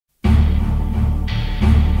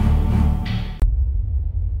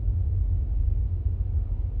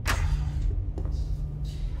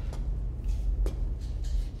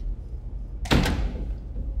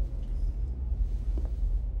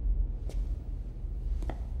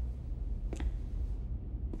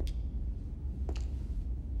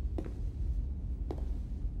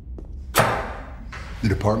The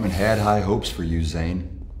department had high hopes for you,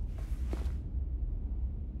 Zane.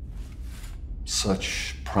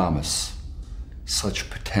 Such promise, such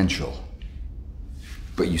potential.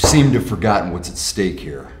 But you seem to have forgotten what's at stake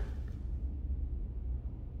here.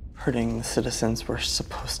 Hurting the citizens we're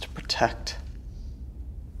supposed to protect.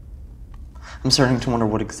 I'm starting to wonder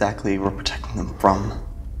what exactly we're protecting them from,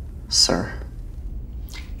 sir.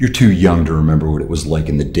 You're too young to remember what it was like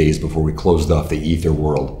in the days before we closed off the ether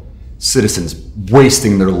world. Citizens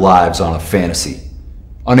wasting their lives on a fantasy.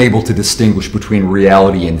 Unable to distinguish between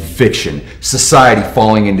reality and fiction. Society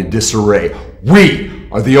falling into disarray. We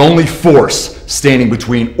are the only force standing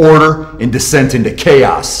between order and descent into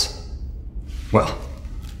chaos. Well,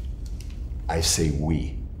 I say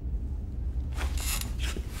we.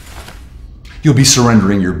 You'll be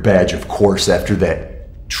surrendering your badge, of course, after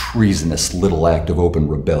that treasonous little act of open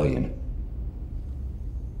rebellion.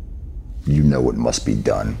 You know what must be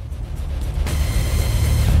done.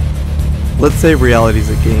 Let's say reality's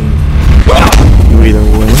a game. You either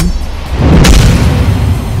win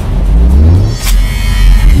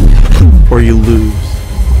or you lose.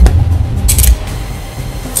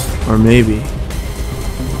 Or maybe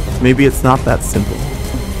it's not that simple.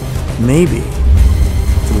 Maybe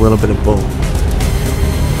it's a little bit of both.